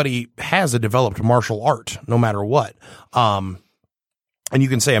 everybody has a developed martial art, no matter what. And you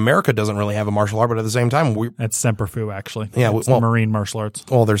can say America doesn't really have a martial art, but at the same time, it's Semper Fu, actually. Yeah, it's marine martial arts.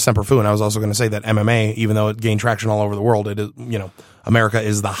 Well, there's Semper Fu, and I was also going to say that MMA, even though it gained traction all over the world, it is, America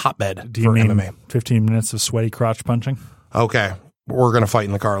is the hotbed Do you for mean MMA. 15 minutes of sweaty crotch punching? Okay, we're going to fight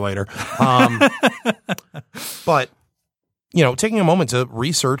in the car later. But taking a moment to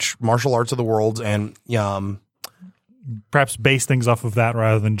research martial arts of the world and perhaps base things off of that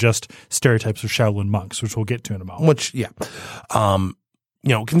rather than just stereotypes of Shaolin monks, which we'll get to in a moment. Which, yeah.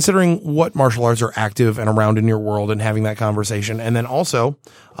 Considering what martial arts are active and around in your world and having that conversation. And then also,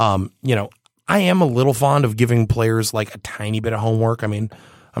 I am a little fond of giving players like a tiny bit of homework. I mean,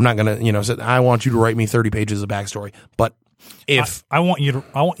 I'm not going to, say, I want you to write me 30 pages of backstory, but if I want you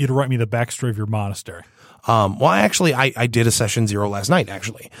to write me the backstory of your monastery. I did a session 0 last night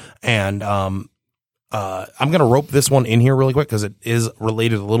actually. And, I'm going to rope this one in here really quick because it is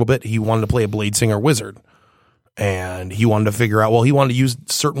related a little bit. He wanted to play a Blade Singer wizard. And he wanted to figure out, he wanted to use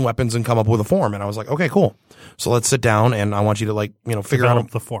certain weapons and come up with a form. And I was like, okay, cool. So let's sit down and I want you to figure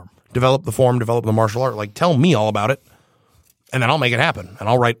out the form, develop the martial art. Tell me all about it. And then I'll make it happen. And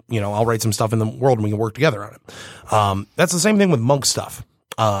I'll write some stuff in the world and we can work together on it. That's the same thing with monk stuff.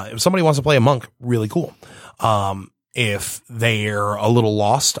 If somebody wants to play a monk, really cool. If they're a little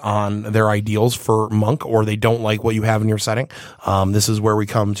lost on their ideals for monk or they don't like what you have in your setting, this is where we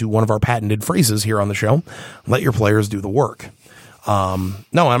come to one of our patented phrases here on the show. Let your players do the work. No,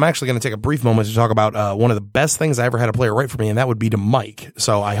 I'm actually going to take a brief moment to talk about one of the best things I ever had a player write for me, and that would be to Mike.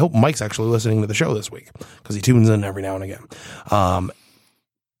 So I hope Mike's actually listening to the show this week because he tunes in every now and again.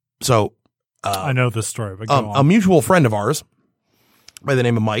 I know this story, but go on. A mutual friend of ours by the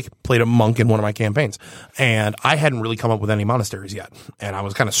name of Mike played a monk in one of my campaigns, and I hadn't really come up with any monasteries yet, and I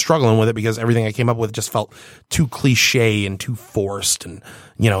was kind of struggling with it because everything I came up with just felt too cliche and too forced, and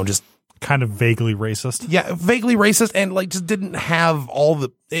just kind of vaguely racist. Yeah, vaguely racist, and just didn't have all the.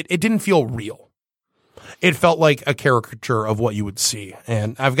 It didn't feel real. It felt like a caricature of what you would see,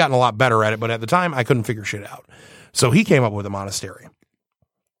 and I've gotten a lot better at it, but at the time I couldn't figure shit out. So he came up with a monastery.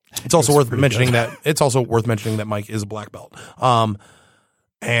 It's also worth mentioning that Mike is a black belt.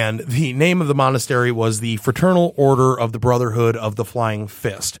 And the name of the monastery was the Fraternal Order of the Brotherhood of the Flying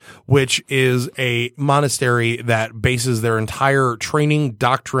Fist, which is a monastery that bases their entire training,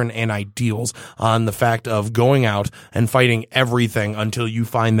 doctrine, and ideals on the fact of going out and fighting everything until you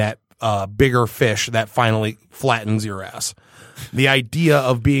find that bigger fish that finally flattens your ass. The idea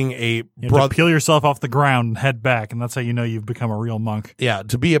of being a brother, peel yourself off the ground and head back, and that's how you know you've become a real monk. Yeah,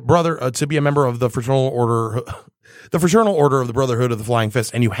 to be a brother, to be a member of the Fraternal Order The Fraternal Order of the Brotherhood of the Flying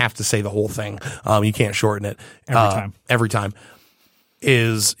Fist, and you have to say the whole thing. You can't shorten it. Every time.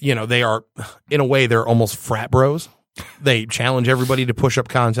 Is, they are, in a way, they're almost frat bros. They challenge everybody to push-up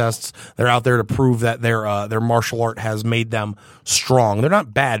contests. They're out there to prove that their martial art has made them strong. They're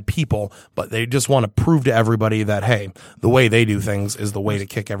not bad people, but they just want to prove to everybody that, hey, the way they do things is the way to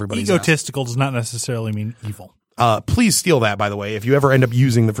kick everybody's ass. Egotistical does not necessarily mean evil. Please steal that, by the way. If you ever end up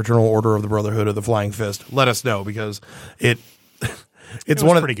using the Fraternal Order of the Brotherhood of the Flying Fist, let us know, because it's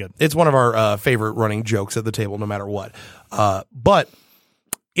pretty good. It's one of our favorite running jokes at the table, no matter what. But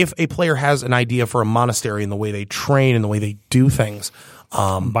if a player has an idea for a monastery and the way they train and the way they do things,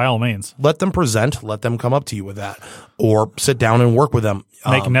 by all means, let them present, let them come up to you with that, or sit down and work with them.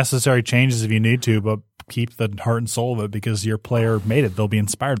 Make necessary changes if you need to, but keep the heart and soul of it, because your player made it. They'll be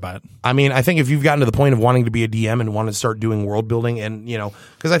inspired by it. I mean, I think if you've gotten to the point of wanting to be a DM and want to start doing world building, and,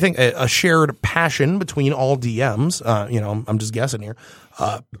 because I think a shared passion between all DMs, I'm just guessing here,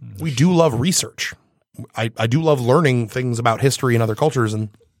 we do love research. I do love learning things about history and other cultures and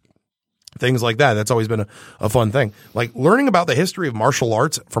things like that. That's always been a fun thing. Like learning about the history of martial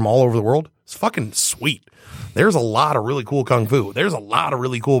arts from all over the world is fucking sweet. There's a lot of really cool kung fu. There's a lot of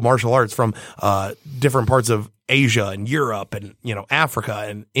really cool martial arts from different parts of Asia and Europe and, Africa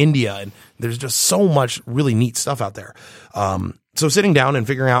and India. And there's just so much really neat stuff out there. So sitting down and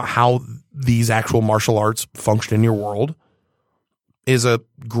figuring out how these actual martial arts function in your world is a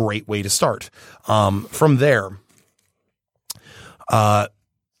great way to start. From there,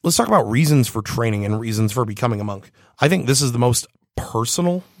 let's talk about reasons for training and reasons for becoming a monk. I think this is the most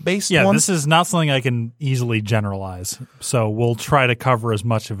personal based one. Yeah, this is not something I can easily generalize. So we'll try to cover as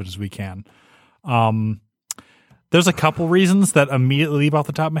much of it as we can. There's a couple reasons that immediately leap off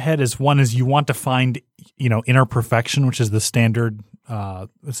the top of my head. One is you want to find, inner perfection, which is the standard,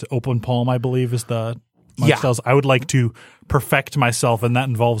 it's open palm, I believe, is the monk styles. I would like to perfect myself, and that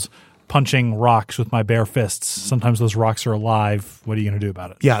involves punching rocks with my bare fists. Sometimes those rocks are alive. What are you going to do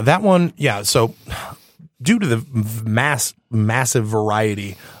about it? Yeah, that one. Yeah. So due to the massive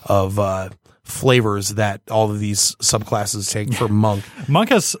variety of flavors that all of these subclasses take for monk.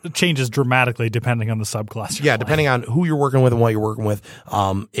 Monk changes dramatically depending on the subclass. Yeah, depending on who you're working with and what you're working with.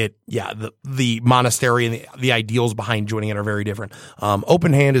 The monastery and the ideals behind joining it are very different.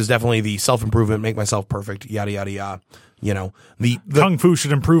 Open hand is definitely the self-improvement, make myself perfect, yada, yada, yada. The Kung Fu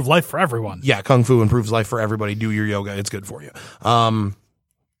should improve life for everyone. Yeah, Kung Fu improves life for everybody. Do your yoga. It's good for you.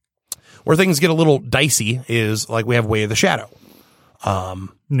 Where things get a little dicey is like we have Way of the Shadow.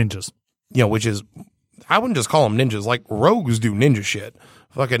 Ninjas. Which is, I wouldn't just call them ninjas. Like rogues do ninja shit.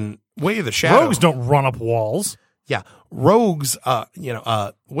 Fucking Way of the Shadow. Rogues don't run up walls. Yeah. Rogues,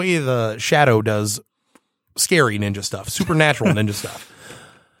 Way of the Shadow does scary ninja stuff, supernatural ninja stuff.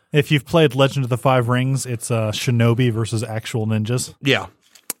 If you've played Legend of the Five Rings, it's shinobi versus actual ninjas. Yeah.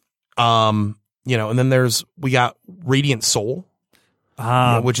 And then we got Radiant Soul.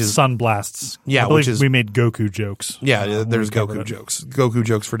 Which is Sun Blasts. Yeah, which is we made Goku jokes. Yeah, there's Goku jokes. Goku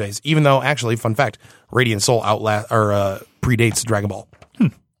jokes for days. Even though, actually, fun fact, Radiant Soul predates Dragon Ball.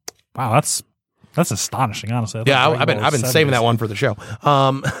 Wow, that's astonishing. Honestly, I've been saving that one for the show.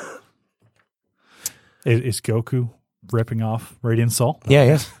 Is Goku ripping off Radiant Soul? Yeah,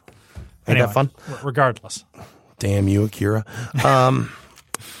 yes. Ain't that fun? Regardless. Damn you, Akira.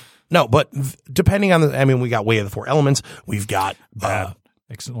 No, but depending on we got Way of the Four Elements. We've got bad,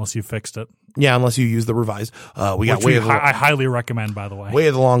 unless you fixed it. Yeah, unless you use the revised. We got Way of the I highly recommend, by the way. Way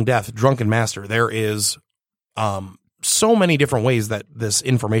of the Long Death, Drunken Master. There is so many different ways that this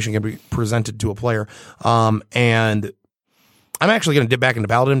information can be presented to a player. And I'm actually going to dip back into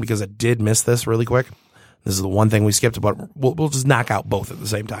Paladin because I did miss this really quick. This is the one thing we skipped, but we'll just knock out both at the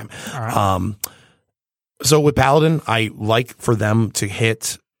same time. All right. So with Paladin, I like for them to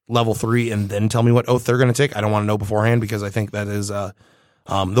hit level 3 and then tell me what oath they're going to take. I don't want to know beforehand because I think that is the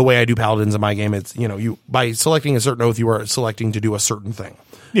way I do Paladins in my game. It's you by selecting a certain oath, you are selecting to do a certain thing.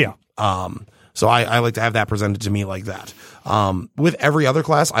 Yeah. So I like to have that presented to me like that. With every other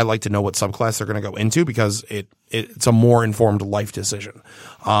class, I like to know what subclass they're going to go into because it's a more informed life decision.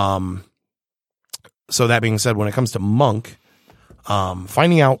 So that being said, when it comes to monk,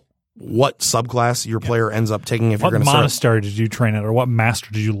 finding out what subclass your player ends up taking if you're going to start. What monastery did you train at, or what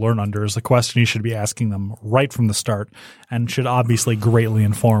master did you learn under is a question you should be asking them right from the start, and should obviously greatly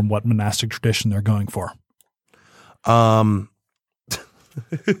inform what monastic tradition they're going for.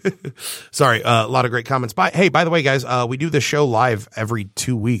 Sorry, a lot of great comments. Hey, by the way, guys, we do this show live every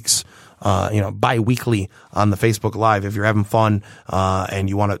 2 weeks. Bi-weekly on the Facebook Live. If you're having fun and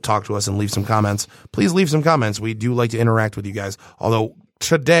you want to talk to us and leave some comments, please leave some comments. We do like to interact with you guys. Although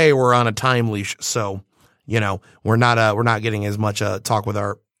today we're on a time leash, so we're not getting as much talk with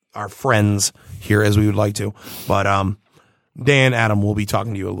our friends here as we would like to. But Dan, Adam will be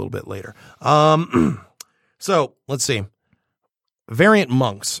talking to you a little bit later. So let's see. Variant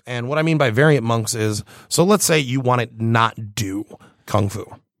monks. And what I mean by variant monks is, so let's say you want to not do Kung Fu.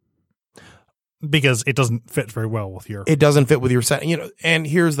 Because it doesn't fit very well with your... It doesn't fit with your set. And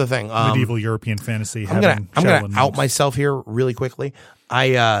here's the thing. Medieval European fantasy. I'm gonna out myself here really quickly.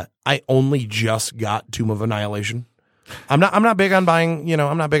 I only just got Tomb of Annihilation. I'm not big on buying,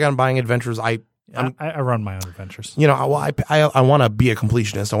 I'm not big on buying adventures. I run my own adventures. I want to be a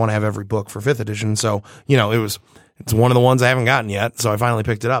completionist. I want to have every book for 5th edition. So, it's one of the ones I haven't gotten yet. So I finally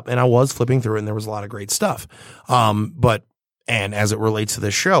picked it up and I was flipping through it and there was a lot of great stuff. And as it relates to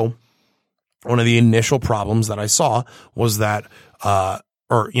this show, one of the initial problems that I saw was that,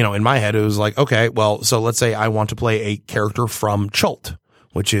 in my head, it was like, okay, well, so let's say I want to play a character from Chult,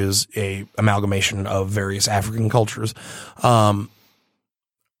 which is a amalgamation of various African cultures. Okay.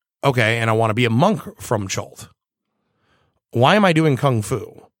 And I want to be a monk from Chult. Why am I doing Kung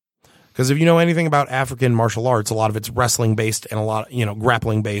Fu? Because if you know anything about African martial arts, a lot of it's wrestling based and a lot,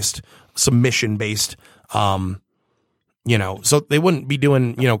 grappling based, submission based, so they wouldn't be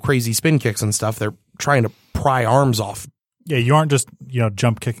doing, crazy spin kicks and stuff. They're trying to pry arms off. Yeah, you aren't just,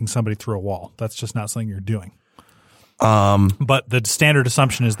 jump kicking somebody through a wall. That's just not something you're doing. But the standard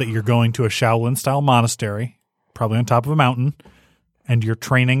assumption is that you're going to a Shaolin-style monastery, probably on top of a mountain, and you're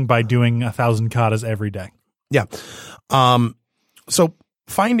training by doing 1,000 katas every day. Yeah. So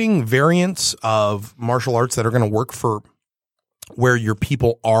finding variants of martial arts that are going to work for where your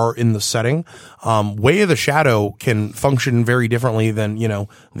people are in the setting. Way of the Shadow can function very differently than,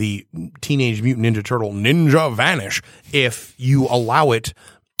 the Teenage Mutant Ninja Turtle Ninja Vanish if you allow it,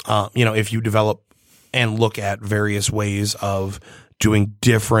 if you develop and look at various ways of doing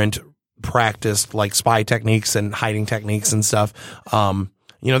different practiced like spy techniques and hiding techniques and stuff.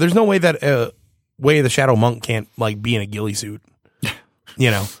 There's no way that Way of the Shadow monk can't like be in a ghillie suit,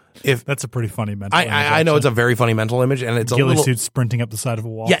 If that's a pretty funny mental image. I know it's a very funny mental image, and it's ghillie a little suit sprinting up the side of a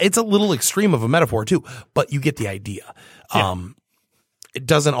wall. Yeah, it's a little extreme of a metaphor too, but you get the idea. Yeah. It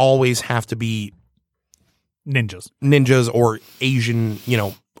doesn't always have to be ninjas or Asian,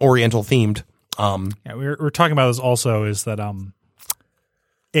 Oriental themed. Yeah, we're talking about this also is that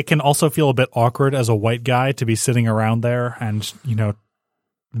it can also feel a bit awkward as a white guy to be sitting around there and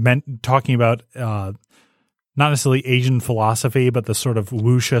talking about. Not necessarily Asian philosophy, but the sort of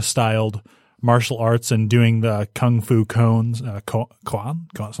wuxia-styled martial arts and doing the kung fu koans, koan,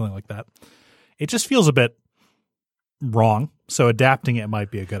 something like that. It just feels a bit wrong, so adapting it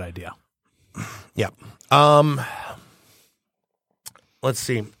might be a good idea. Yeah. Let's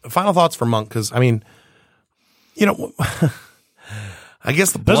see. Final thoughts for Monk, because, I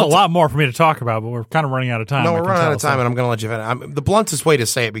guess there's a lot more for me to talk about, but we're kind of running out of time. No, we're running out of time, and I'm going to let you finish. The bluntest way to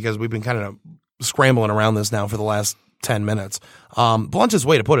say it, because we've been kind of scrambling around this now for the last 10 minutes. Bluntest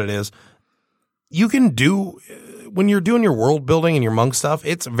way to put it is you can do, when you're doing your world building and your monk stuff,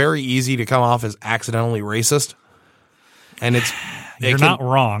 it's very easy to come off as accidentally racist. And you're not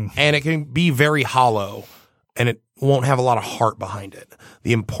wrong. And it can be very hollow and it won't have a lot of heart behind it.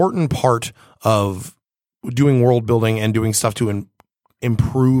 The important part of doing world building and doing stuff to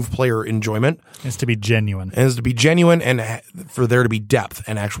improve player enjoyment is to be genuine. And for there to be depth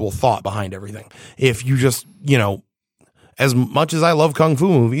and actual thought behind everything. If you just, as much as I love Kung Fu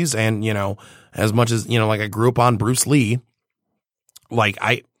movies and, as much as, like I grew up on Bruce Lee, like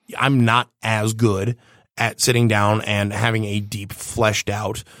I'm not as good at sitting down and having a deep fleshed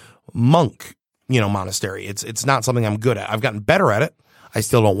out monk, monastery. It's not something I'm good at. I've gotten better at it.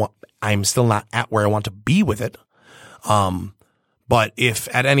 I'm still not at where I want to be with it. But if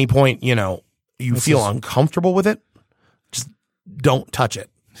at any point, you feel uncomfortable with it, just don't touch it.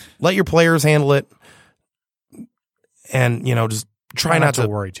 Let your players handle it. And, just try not to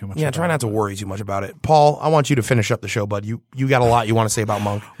worry too much. Yeah, try not to worry too much about it. Paul, I want you to finish up the show, bud. You got a lot you want to say about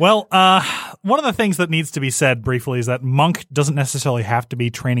Monk. Well, one of the things that needs to be said briefly is that Monk doesn't necessarily have to be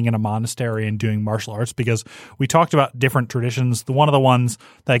training in a monastery and doing martial arts, because we talked about different traditions. One of the ones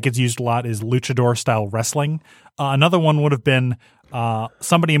that gets used a lot is luchador-style wrestling. Another one would have been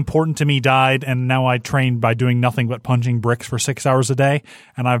somebody important to me died, and now I trained by doing nothing but punching bricks for 6 hours a day,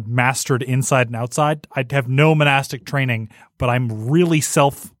 and I've mastered inside and outside. I'd have no monastic training, but I'm really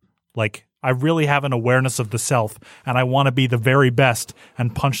I really have an awareness of the self, and I want to be the very best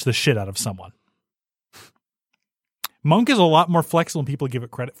and punch the shit out of someone. Monk is a lot more flexible than people give it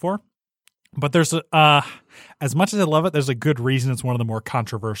credit for, but there's as much as I love it, there's a good reason it's one of the more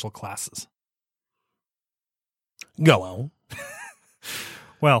controversial classes. Go on.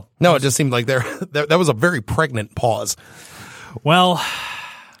 Well, No, it just seemed like that was a very pregnant pause. well,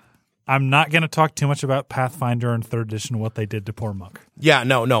 I'm not going to talk too much about Pathfinder and 3rd edition and what they did to poor Monk. Yeah,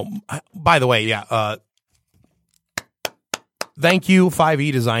 no. By the way, thank you,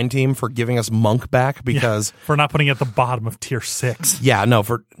 5e design team, for giving us Monk back because For not putting it at the bottom of tier 6.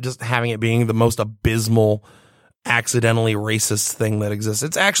 for just having it being the most abysmal, accidentally racist thing that exists.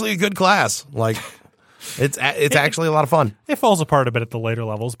 It's actually a good class. Like, it's actually a lot of fun. It falls apart a bit at the later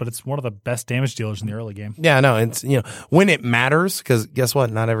levels, but it's one of the best damage dealers in the early game. Yeah, no, it's, when it matters, because guess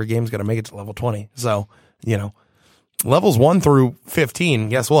what? Not every game's going to make it to level 20. So, levels 1 through 15,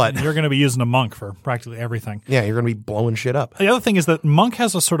 guess what? You're going to be using a Monk for practically everything. Yeah, you're going to be blowing shit up. The other thing is that Monk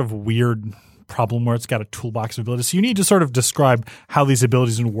has a sort of weird problem where it's got a toolbox of abilities. So you need to sort of describe how these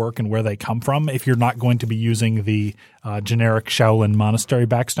abilities work and where they come from if you're not going to be using the generic Shaolin Monastery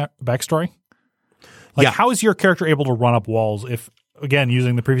backstory. Like, how is your character able to run up walls if, again,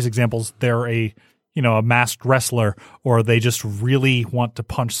 using the previous examples, they're a masked wrestler, or they just really want to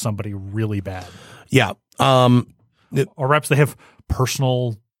punch somebody really bad? Yeah. Or perhaps they have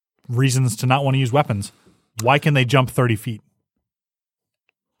personal reasons to not want to use weapons. Why can they jump 30 feet?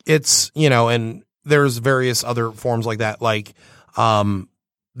 It's, and there's various other forms like that, like the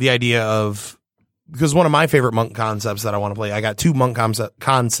idea of, because one of my favorite Monk concepts that I want to play, I got 2 Monk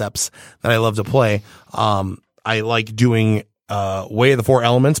concepts that I love to play. I like doing Way of the 4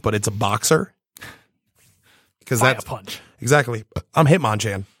 Elements, but it's a boxer. Because that's a punch. Exactly. I'm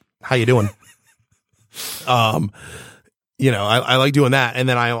Hitmonchan. How you doing? I like doing that. And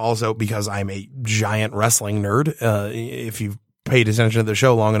then I also, because I'm a giant wrestling nerd, if you've paid attention to the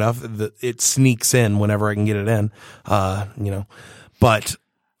show long enough, it sneaks in whenever I can get it in, but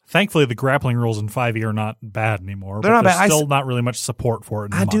thankfully the grappling rules in 5e are not bad anymore. They're not bad. There's still not really much support for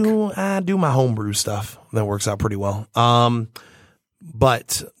it. I do my homebrew stuff that works out pretty well.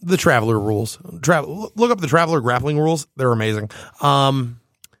 But the Traveler rules, look up the Traveler grappling rules. They're amazing.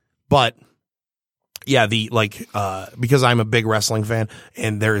 But yeah, because I'm a big wrestling fan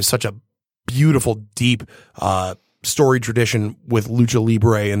and there is such a beautiful, deep, story tradition with Lucha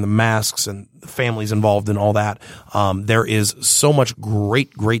Libre and the masks and the families involved and all that. There is so much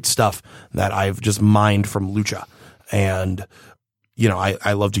great stuff that I've just mined from Lucha. And,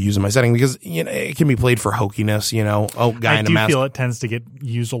 I love to use in my setting because, it can be played for hokiness, guy in a mask. I do feel it tends to get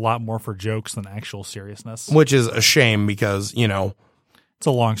used a lot more for jokes than actual seriousness. Which is a shame because, it's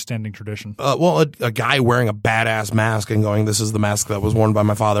a long-standing tradition. A guy wearing a badass mask and going, this is the mask that was worn by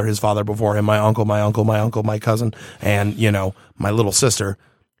my father, his father before him, my uncle, my cousin, and, my little sister.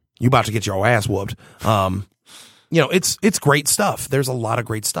 You about to get your ass whooped. It's great stuff. There's a lot of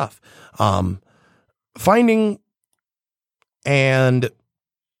great stuff. Finding and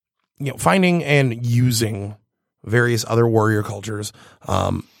using various other warrior cultures,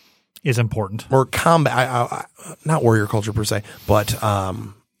 is important. Or combat, not warrior culture per se, but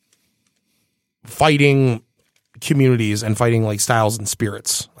fighting communities and fighting like styles and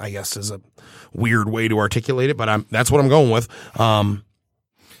spirits, I guess, is a weird way to articulate it, but that's what I'm going with.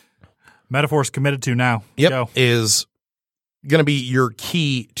 Metaphor's committed to now. Yep, Go. is going to be your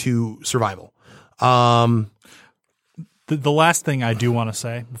key to survival. The last thing I do want to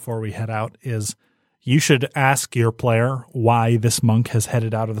say before we head out is you should ask your player why this monk has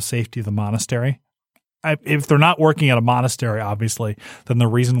headed out of the safety of the monastery. If they're not working at a monastery, obviously, then the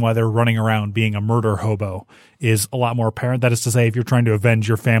reason why they're running around being a murder hobo is a lot more apparent. That is to say, if you're trying to avenge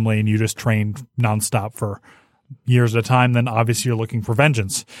your family and you just trained nonstop for years at a time, then obviously you're looking for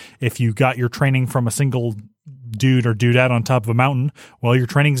vengeance. If you got your training from a single dude or dudette on top of a mountain, well, your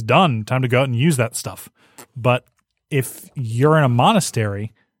training's done. Time to go out and use that stuff. But if you're in a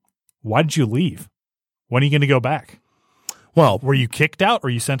monastery, why did you leave? When are you going to go back? Well, were you kicked out or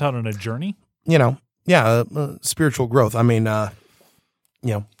you sent out on a journey? Spiritual growth. I mean,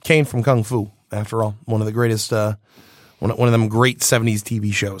 Kane from Kung Fu, after all, one of the greatest, one of them great 70s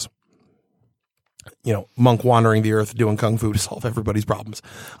TV shows. Monk wandering the earth doing Kung Fu to solve everybody's problems.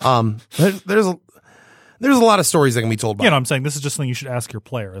 There's a lot of stories that can be told by it. I'm saying this is just something you should ask your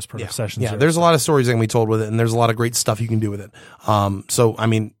player as part of sessions. Yeah, there's a lot of stories that can be told with it, and there's a lot of great stuff you can do with it.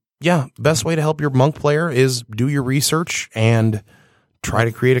 Best way to help your monk player is do your research and try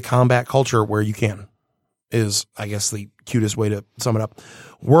to create a combat culture where you can, is, I guess, the cutest way to sum it up.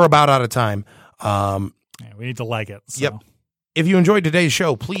 We're about out of time. We need to like it. So. Yep. If you enjoyed today's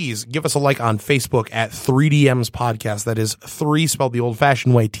show, please give us a like on Facebook at 3DMs Podcast. That is 3 spelled the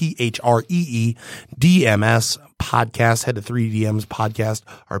old-fashioned way, THREEDMS Podcast. Head to 3DMs Podcast,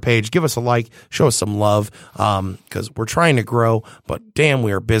 our page. Give us a like. Show us some love because we're trying to grow, but damn,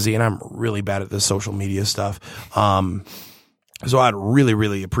 we are busy, and I'm really bad at this social media stuff. So I'd really,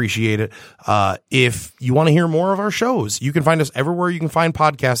 really appreciate it. If you want to hear more of our shows, you can find us everywhere you can find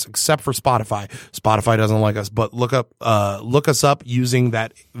podcasts except for Spotify. Spotify doesn't like us, but look us up using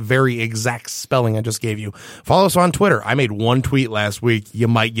that very exact spelling I just gave you. Follow us on Twitter. I made one tweet last week. You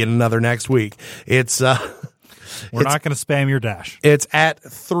might get another next week. We're not going to spam your dash. It's at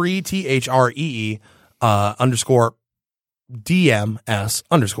 3THREE underscore DMS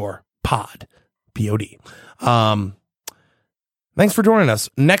underscore pod POD. Thanks for joining us.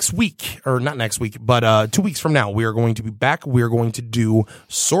 Next week, or not next week, but 2 weeks from now, we are going to be back. We are going to do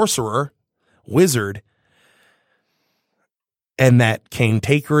Sorcerer, Wizard, and that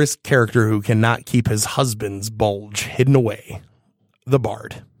cantankerous character who cannot keep his husband's bulge hidden away, the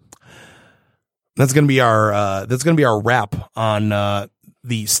Bard. That's going to be our wrap on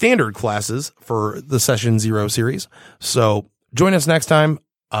the standard classes for the Session 0 series. So join us next time.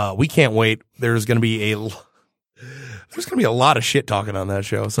 We can't wait. There's going to be a lot of shit talking on that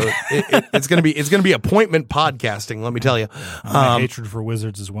show. So it's going to be appointment podcasting. Let me tell you, my hatred for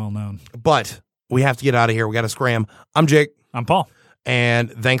wizards is well known, but we have to get out of here. We got to scram. I'm Jake. I'm Paul. And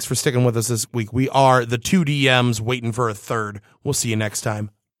thanks for sticking with us this week. We are the 2 DMs waiting for a third. We'll see you next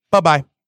time. Bye-bye.